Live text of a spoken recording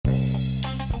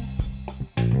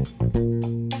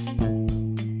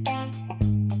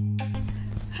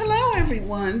Hello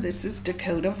everyone, this is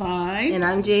Dakota Vibe. And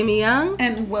I'm Jamie Young.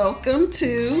 And welcome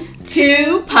to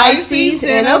Two Pisces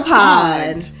in a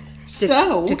Pod.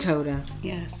 Dakota.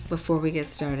 Yes. Before we get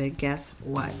started, guess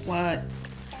what? What?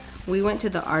 We went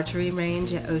to the archery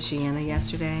range at Oceana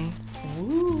yesterday.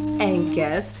 Ooh. And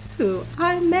guess who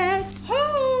I met?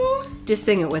 Who? Just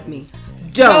sing it with me.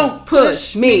 Don't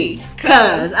push me,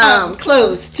 'cause I'm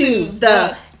close to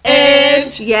the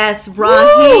edge. Yes,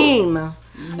 Raheem. No.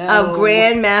 A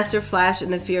Grandmaster Flash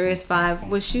and the Furious Five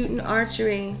was shooting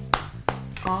archery.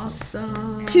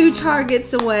 Awesome. 2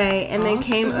 targets away, and then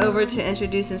came over to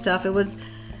introduce himself. It was,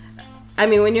 I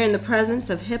mean, when you're in the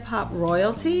presence of hip-hop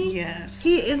royalty, Yes.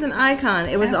 he is an icon.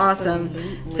 It was Absolutely.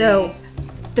 awesome. So,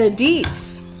 the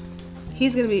Deets,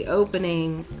 he's going to be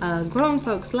opening Grown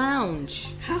Folks Lounge.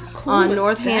 How cool on is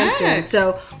Northampton. that?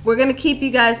 So we're going to keep you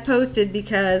guys posted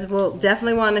because we'll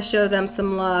definitely want to show them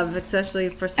some love, especially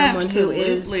for someone Absolutely. who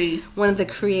is one of the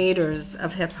creators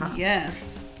of hip hop.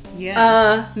 Yes.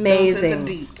 Yes. Amazing. Those are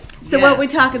the deets. So what we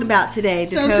talking about today,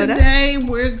 Dakota? So today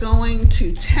we're going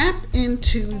to tap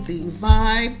into the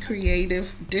Vibe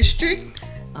Creative District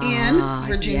in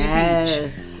Virginia Beach.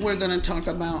 We're going to talk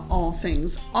about all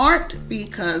things art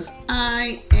because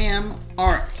I am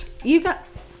art.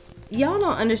 Y'all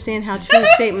don't understand how true a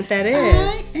statement that is.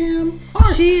 I am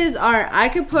art. She is art. I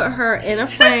could put her in a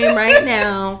frame right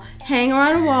now, hang her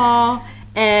on a wall,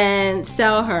 and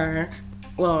sell her.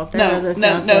 Well, that doesn't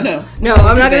sound No,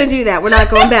 I'm not going to do that. We're not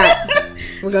going back.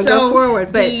 We're going to go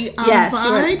forward. But the yes,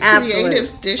 Vibe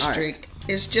Creative District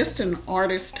is just an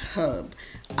artist hub.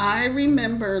 I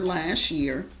remember last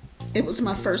year, it was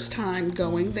my first time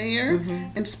going there,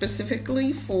 and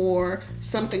specifically for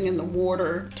Something in the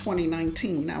Water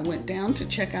 2019. I went down to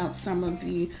check out some of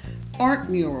the art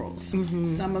murals,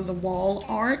 some of the wall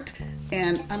art,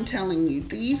 and I'm telling you,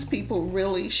 these people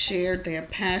really shared their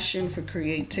passion for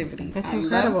creativity. That's I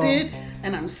incredible. loved it,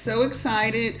 and I'm so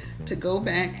excited to go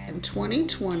back in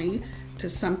 2020 to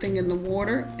Something in the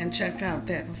Water and check out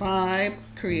that Vibe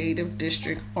Creative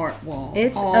District art wall.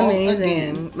 It's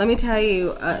amazing. Let me tell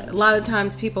you, a lot of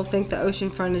times people think the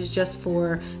oceanfront is just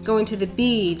for going to the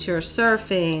beach or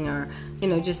surfing or,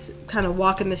 just kind of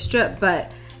walking the strip,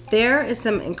 but there is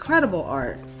some incredible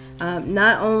art.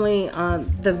 Not only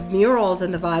the murals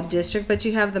in the Vibe District, but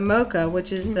you have the MoCA,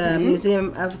 which is the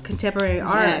Museum of Contemporary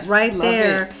Art, right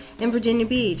there in Virginia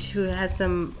Beach, who has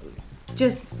some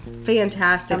just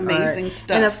fantastic amazing art.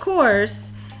 stuff. And of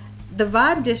course, the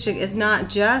Vibe District is not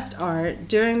just art.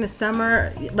 During the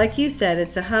summer, like you said,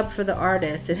 it's a hub for the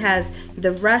artists. It has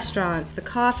the restaurants, the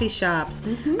coffee shops,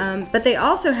 but they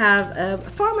also have a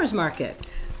farmer's market.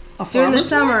 During the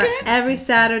summer, every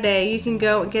Saturday, you can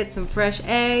go and get some fresh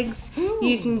eggs. Ooh.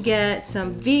 You can get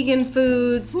some vegan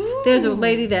foods. Ooh. There's a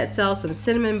lady that sells some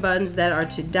cinnamon buns that are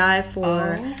to die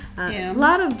for. A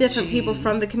lot of different people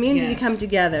from the community come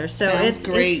together. So it's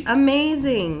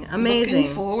amazing. Looking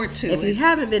forward to it. If you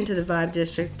haven't been to the Vibe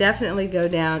District, definitely go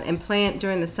down and plant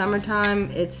during the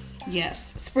summertime.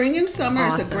 Yes, spring and summer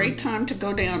is a great time to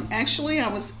go down. Actually,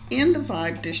 I was in the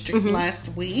Vibe District last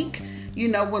week.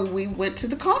 When we went to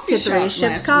the coffee shop Three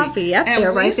Ships Coffee, week, and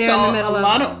they're right there in the middle a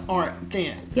lot of art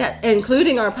then. Yeah,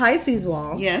 incling our Pisces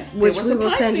wall. Yes, which we will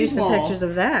send you some pictures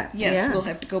of that. Yes, we'll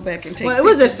have to go back and take. Well, it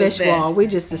was a fish wall. We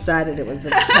just decided it was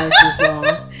the Pisces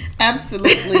wall.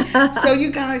 Absolutely. So, you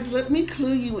guys, let me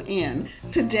clue you in.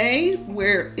 Today,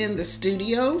 we're in the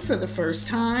studio for the first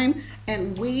time,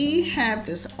 and we have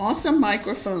this awesome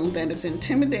microphone that is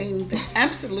intimidating the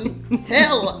absolute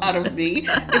hell out of me.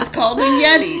 It's called a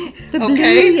Yeti. The Blue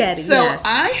Yeti. So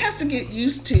I have to get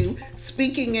used to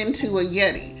speaking into a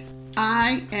Yeti.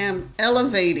 I am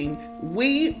elevating.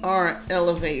 We are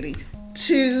elevating.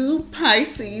 Two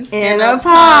Pisces in a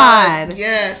pod.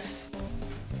 Yes.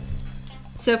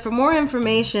 So for more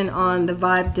information on the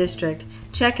Vibe District,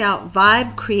 check out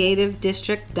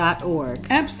vibecreativedistrict.org.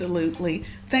 Absolutely.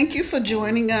 Thank you for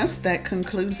joining us. That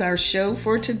concludes our show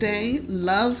for today.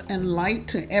 Love and light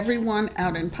to everyone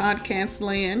out in podcast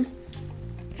land.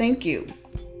 Thank you.